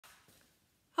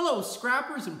Hello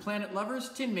scrappers and planet lovers,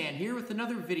 Tin Man here with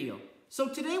another video. So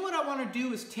today what I want to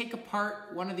do is take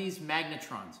apart one of these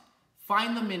Magnetrons.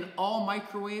 Find them in all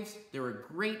microwaves. They're a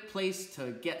great place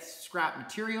to get scrap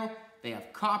material. They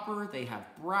have copper, they have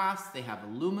brass, they have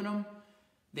aluminum.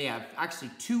 They have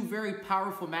actually two very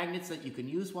powerful magnets that you can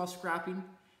use while scrapping.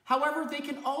 However, they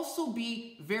can also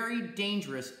be very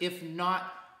dangerous if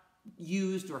not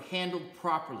used or handled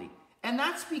properly. And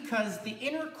that's because the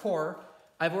inner core,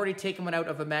 I've already taken one out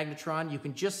of a Magnetron. You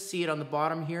can just see it on the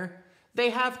bottom here.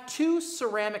 They have two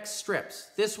ceramic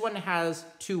strips. This one has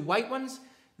two white ones.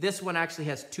 This one actually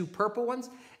has two purple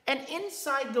ones. And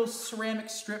inside those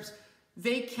ceramic strips,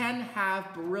 they can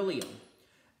have beryllium.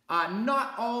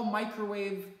 Not all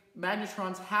microwave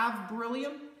Magnetrons have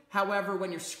beryllium. However,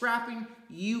 when you're scrapping,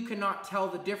 you cannot tell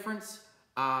the difference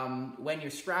when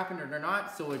you're scrapping it or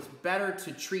not. So it's better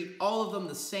to treat all of them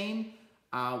the same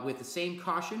with the same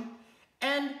caution.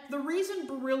 And the reason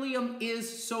beryllium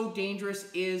is so dangerous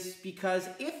is because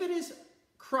if it is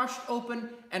crushed open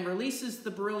and releases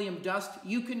the beryllium dust,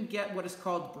 you can get what is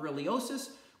called berylliosis,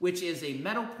 which is a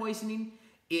metal poisoning.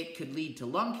 It could lead to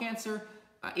lung cancer,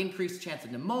 increased chance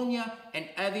of pneumonia, and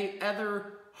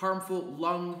other harmful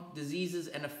lung diseases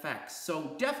and effects.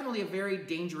 So definitely a very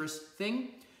dangerous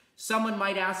thing. Someone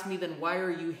might ask me then, why are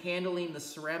you handling the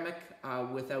ceramic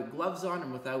without gloves on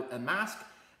and without a mask?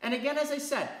 And again, as I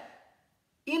said,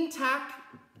 intact,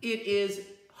 it is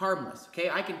harmless, okay?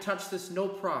 I can touch this, no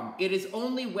problem. It is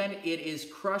only when it is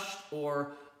crushed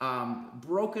or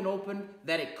broken open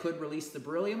that it could release the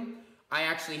beryllium. I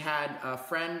actually had a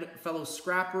fellow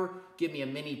scrapper, give me a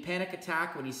mini panic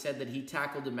attack when he said that he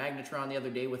tackled a Magnetron the other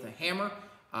day with a hammer,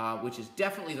 which is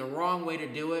definitely the wrong way to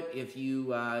do it. If you,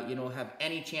 have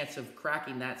any chance of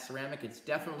cracking that ceramic, it's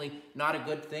definitely not a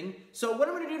good thing. So what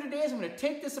I'm gonna do today is I'm gonna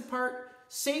take this apart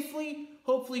safely,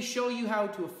 hopefully show you how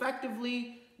to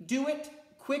effectively do it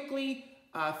quickly,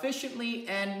 efficiently,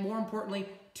 and more importantly,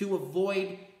 to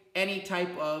avoid any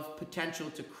type of potential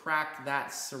to crack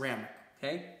that ceramic,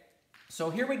 okay? So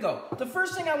here we go. The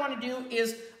first thing I want to do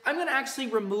is I'm going to actually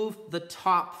remove the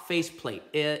top faceplate.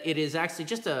 It is actually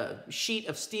just a sheet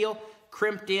of steel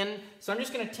crimped in. So I'm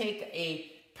just going to take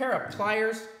a pair of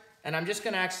pliers and I'm just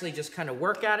going to actually just kind of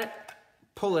work at it,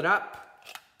 pull it up.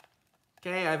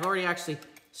 Okay, I've already actually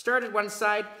started one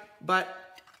side,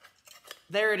 but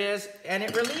there it is. And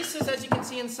it releases, as you can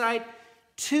see inside,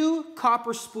 two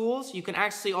copper spools. You can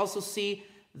actually also see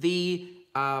the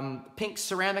pink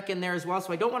ceramic in there as well,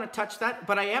 so I don't want to touch that,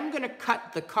 but I am going to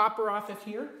cut the copper off of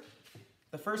here.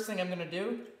 The first thing I'm going to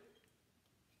do,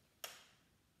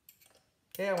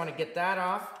 okay, I want to get that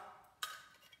off.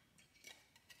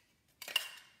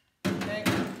 Okay,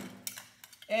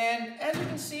 and as you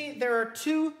can see, there are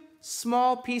two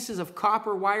small pieces of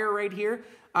copper wire right here.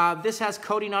 This has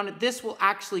coating on it. This will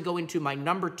actually go into my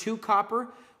number 2 copper,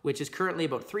 which is currently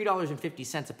about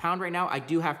 $3.50 a pound right now. I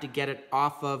do have to get it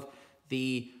off of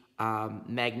the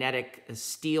magnetic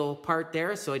steel part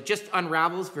there. So it just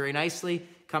unravels very nicely,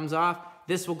 comes off.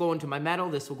 This will go into my metal.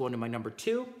 This will go into my number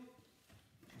 2.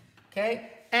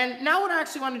 Okay, and now what I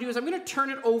actually want to do is I'm going to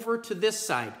turn it over to this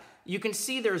side. You can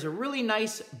see there's a really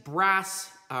nice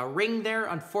brass ring there.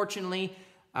 Unfortunately,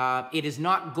 it is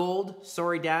not gold.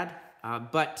 Sorry, Dad.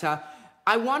 But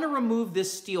I want to remove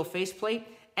this steel faceplate.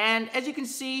 And as you can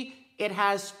see, it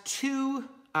has two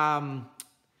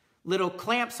little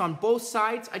clamps on both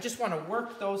sides. I just want to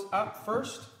work those up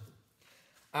first.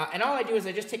 And all I do is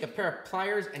I just take a pair of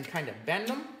pliers and kind of bend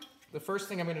them. The first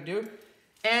thing I'm going to do.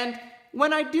 And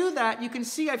when I do that, you can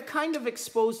see I've kind of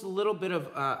exposed a little bit of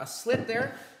a slit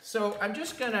there. So I'm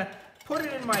just going to put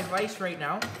it in my vise right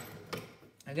now.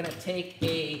 I'm going to take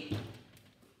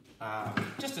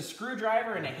just a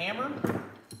screwdriver and a hammer.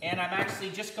 And I'm actually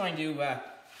just going to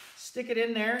stick it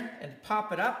in there and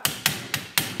pop it up.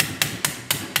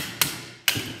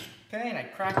 Okay, and I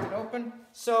cracked it open.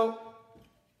 So,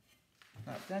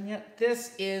 not done yet.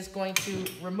 This is going to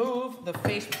remove the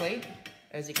faceplate.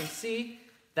 As you can see,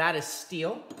 that is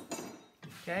steel.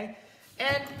 Okay,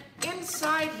 and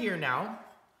inside here now,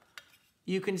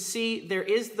 you can see there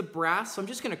is the brass. So I'm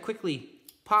just going to quickly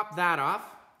pop that off.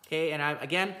 Okay, and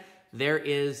again, there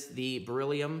is the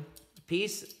beryllium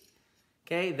piece.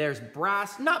 Okay, there's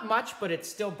brass. Not much, but it's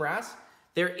still brass.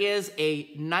 There is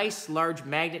a nice large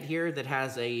magnet here that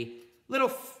has a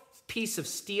little piece of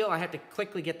steel. I have to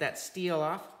quickly get that steel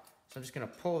off. So I'm just going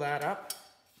to pull that up,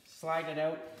 slide it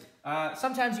out.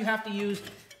 Sometimes you have to use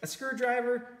a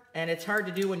screwdriver, and it's hard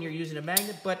to do when you're using a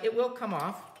magnet, but it will come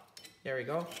off. There we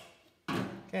go.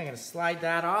 Okay, I'm going to slide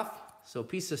that off. So a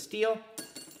piece of steel.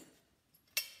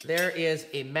 There is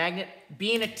a magnet.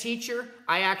 Being a teacher,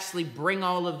 I actually bring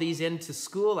all of these into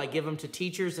school. I give them to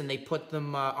teachers and they put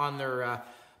them on their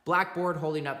blackboard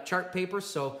holding up chart paper.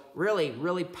 So really,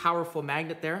 really powerful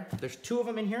magnet there. There's 2 of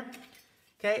them in here.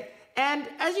 Okay, and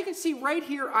as you can see right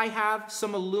here, I have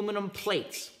some aluminum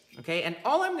plates. Okay, and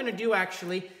all I'm gonna do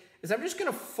actually is I'm just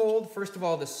gonna fold, first of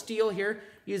all, the steel here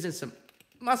using some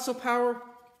muscle power.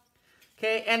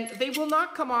 Okay, and they will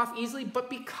not come off easily, but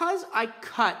because I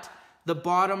cut the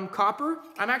bottom copper,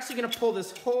 I'm actually gonna pull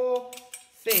this whole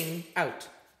thing out.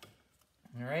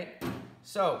 All right,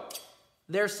 so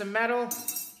there's some metal.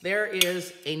 There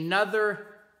is another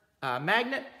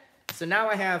magnet. So now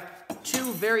I have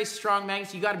 2 very strong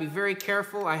magnets. You gotta be very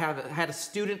careful. I had a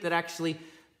student that actually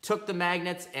took the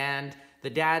magnets and the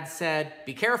dad said,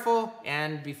 be careful.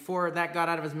 And before that got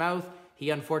out of his mouth, he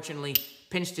unfortunately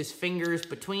pinched his fingers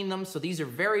between them. So these are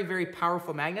very, very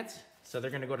powerful magnets. So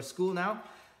they're gonna go to school now.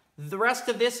 The rest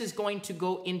of this is going to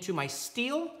go into my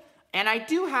steel. And I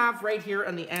do have right here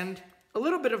on the end, a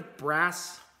little bit of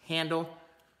brass handle.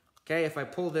 Okay, if I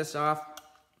pull this off,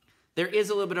 there is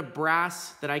a little bit of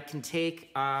brass that I can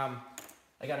take. I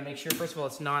gotta make sure, first of all,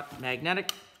 it's not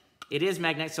magnetic. It is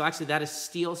magnetic, so actually that is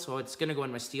steel, so it's gonna go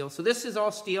in my steel. So this is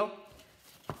all steel.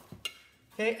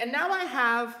 Okay, and now I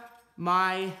have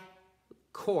my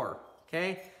core,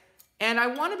 okay? And I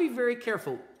wanna be very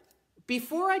careful.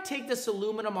 Before I take this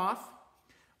aluminum off,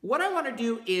 what I wanna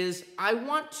do is I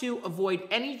want to avoid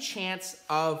any chance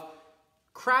of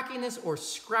cracking this or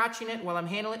scratching it while I'm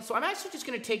handling it. So I'm actually just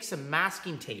gonna take some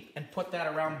masking tape and put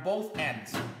that around both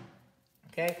ends,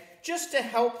 okay? Just to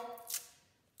help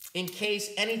in case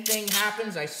anything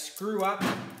happens, I screw up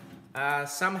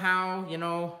somehow, you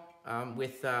know,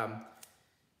 with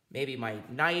maybe my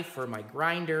knife or my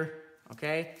grinder,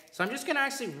 okay? So I'm just gonna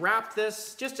actually wrap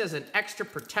this just as an extra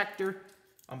protector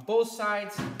on both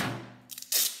sides.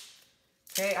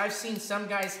 Okay, I've seen some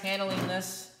guys handling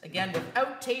this, again,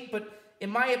 without tape, but in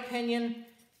my opinion,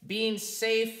 being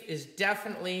safe is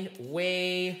definitely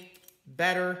way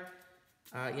better.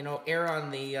 You know, err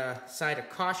on the side of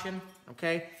caution,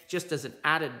 okay? Just as an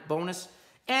added bonus.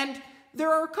 And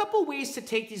there are a couple ways to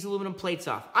take these aluminum plates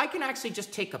off. I can actually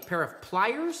just take a pair of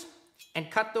pliers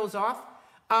and cut those off.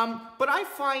 But I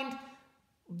find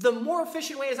the more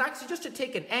efficient way is actually just to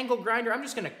take an angle grinder. I'm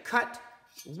just gonna cut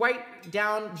right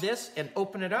down this and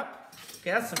open it up.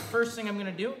 Okay, that's the first thing I'm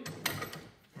gonna do.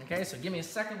 Okay, so give me a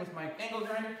second with my angle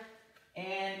grinder,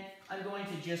 and I'm going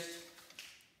to just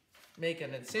make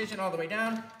an incision all the way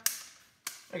down.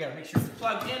 I gotta make sure it's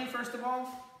plugged in first of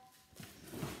all.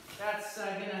 That's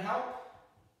gonna help.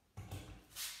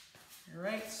 All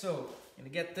right, so I'm gonna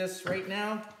get this right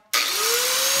now.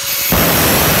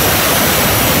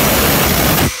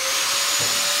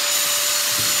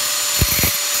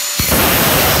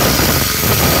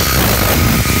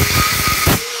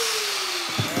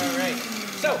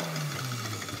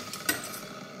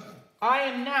 I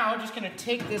am now just gonna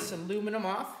take this aluminum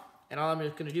off, and all I'm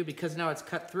just gonna do, because now it's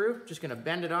cut through, just gonna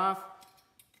bend it off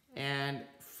and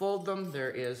fold them.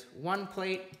 There is 1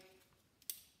 plate.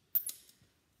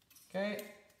 Okay,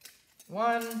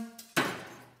 1.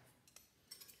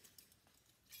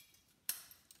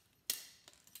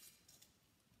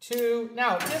 2.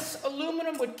 Now, this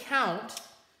aluminum would count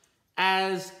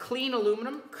as clean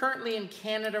aluminum. Currently in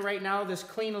Canada right now, this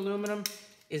clean aluminum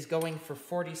is going for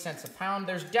 40 cents a pound.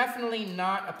 There's definitely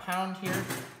not a pound here,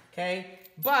 okay?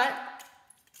 But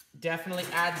definitely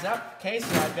adds up, okay?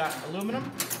 So I've got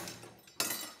aluminum.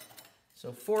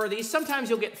 So 4 of these. Sometimes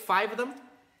you'll get 5 of them.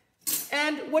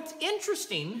 And what's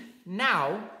interesting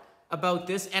now about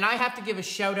this, and I have to give a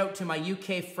shout out to my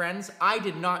UK friends. I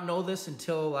did not know this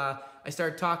until I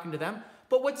started talking to them.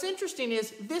 But what's interesting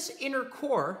is this inner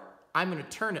core, I'm gonna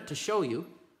turn it to show you,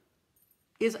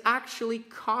 is actually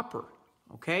copper.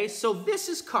 Okay, so this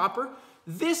is copper,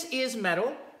 this is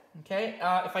metal, okay?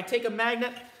 If I take a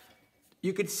magnet,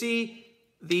 you could see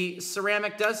the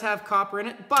ceramic does have copper in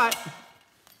it, but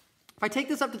if I take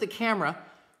this up to the camera,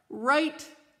 right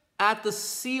at the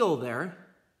seal there,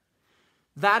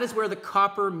 that is where the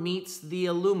copper meets the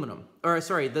aluminum, or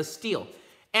sorry, the steel.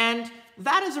 And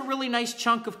that is a really nice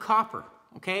chunk of copper,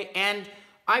 okay? And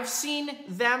I've seen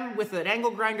them with an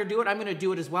angle grinder do it. I'm gonna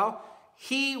do it as well.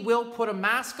 He will put a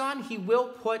mask on, he will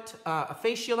put a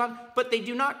face shield on, but they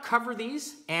do not cover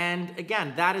these. And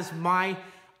again, that is my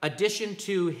addition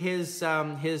to his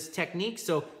technique.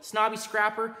 So Snobby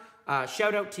Scrapper,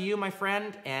 shout out to you, my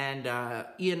friend, and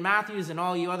Ian Matthews and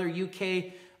all you other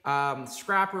UK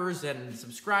scrappers and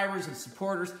subscribers and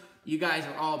supporters. You guys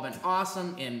have all been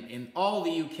awesome in all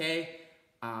the UK.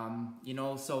 You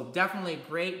know, so definitely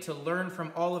great to learn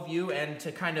from all of you and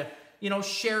to kind of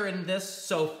share in this.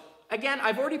 So again,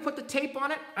 I've already put the tape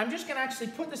on it. I'm just gonna actually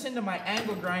put this into my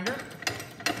angle grinder.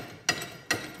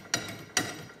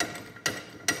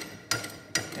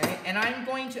 Okay, and I'm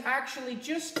going to actually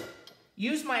just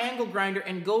use my angle grinder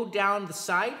and go down the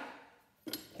side.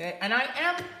 Okay, and I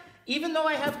am, even though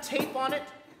I have tape on it,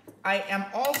 I am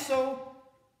also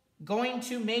going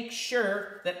to make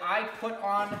sure that I put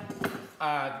on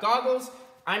goggles.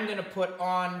 I'm gonna put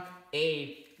on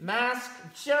a mask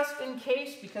just in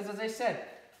case, because as I said,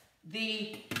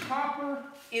 the copper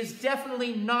is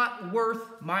definitely not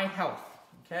worth my health,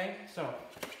 okay? So,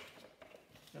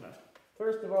 I'm gonna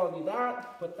first of all do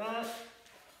that, put that.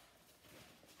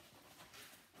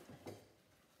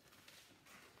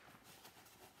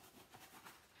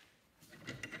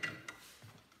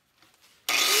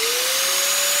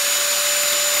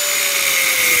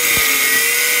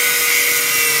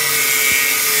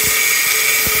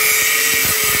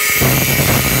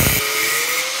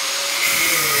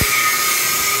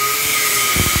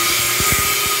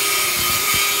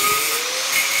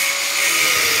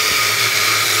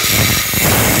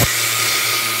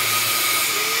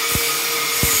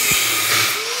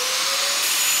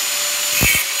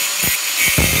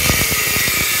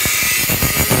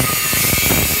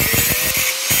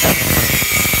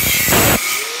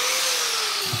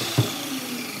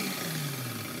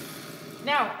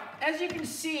 Now, as you can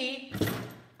see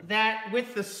that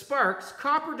with the sparks,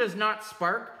 copper does not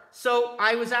spark, so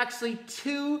I was actually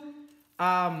too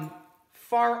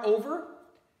far over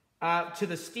to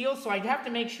the steel, so I'd have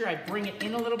to make sure I bring it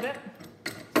in a little bit.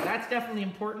 So that's definitely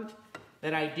important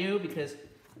that I do, because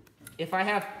if I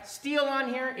have steel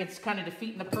on here, it's kind of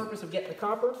defeating the purpose of getting the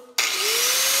copper.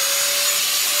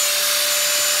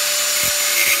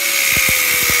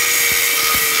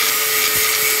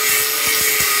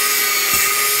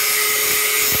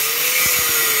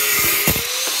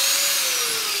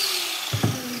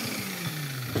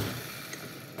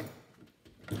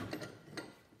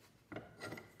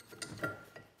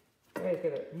 I'm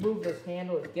gonna move this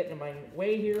handle, it's getting in my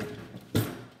way here.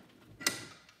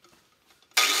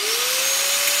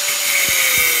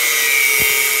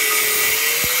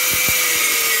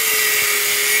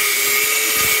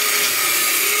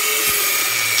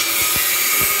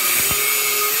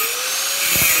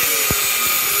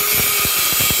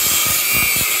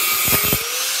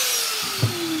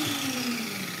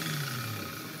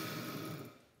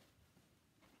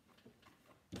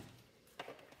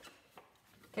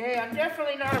 Okay, I'm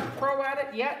definitely not a pro at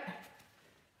it yet.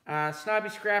 Snobby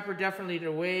Scrapper definitely did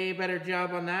a way better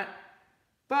job on that.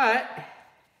 But,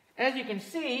 as you can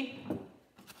see,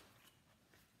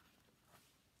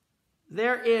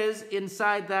 there is,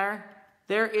 inside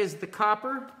there is the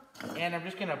copper. And I'm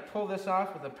just going to pull this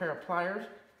off with a pair of pliers.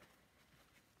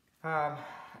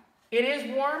 It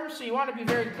is warm, so you want to be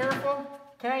very careful.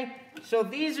 Okay, so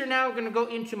these are now going to go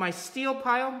into my steel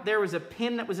pile. There was a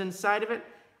pin that was inside of it.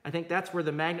 I think that's where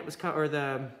the magnet was, or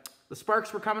the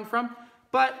sparks were coming from.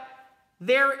 But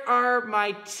there are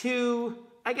my two,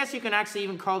 I guess you can actually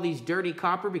even call these dirty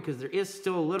copper, because there is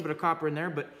still a little bit of copper in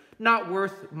there, but not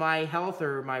worth my health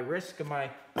or my risk of my,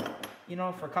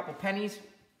 for a couple pennies.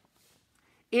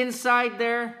 Inside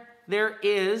there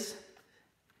is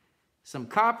some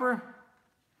copper.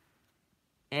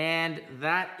 And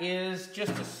that is,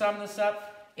 just to sum this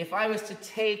up, if I was to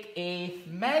take a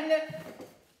magnet,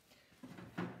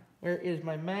 where is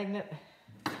my magnet?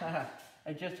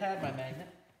 I just had my magnet.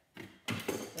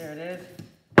 There it is.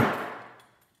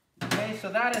 Okay,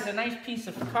 so that is a nice piece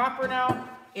of copper now.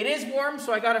 It is warm,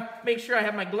 so I gotta make sure I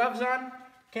have my gloves on.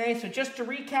 Okay, so just to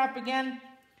recap again,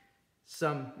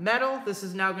 some metal. This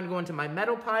is now gonna go into my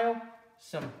metal pile.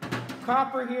 Some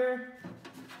copper here.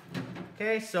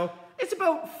 Okay, so it's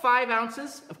about 5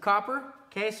 ounces of copper.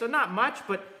 Okay, so not much,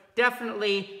 but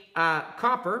definitely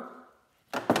copper.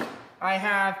 I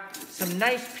have some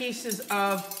nice pieces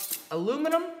of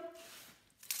aluminum.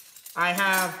 I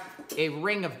have a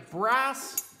ring of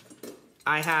brass.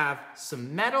 I have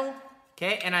some metal,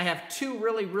 okay? And I have 2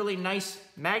 really, really nice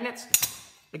magnets.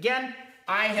 Again,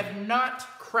 I have not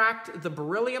cracked the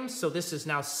beryllium, so this is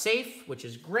now safe, which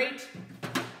is great.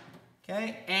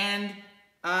 Okay, and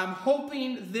I'm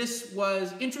hoping this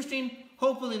was interesting.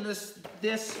 Hopefully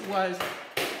this was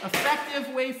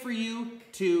effective way for you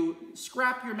to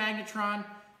scrap your magnetron,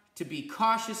 to be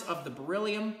cautious of the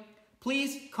beryllium.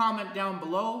 Please comment down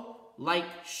below, like,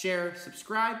 share,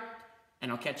 subscribe,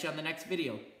 and I'll catch you on the next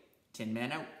video. Tin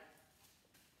Man out.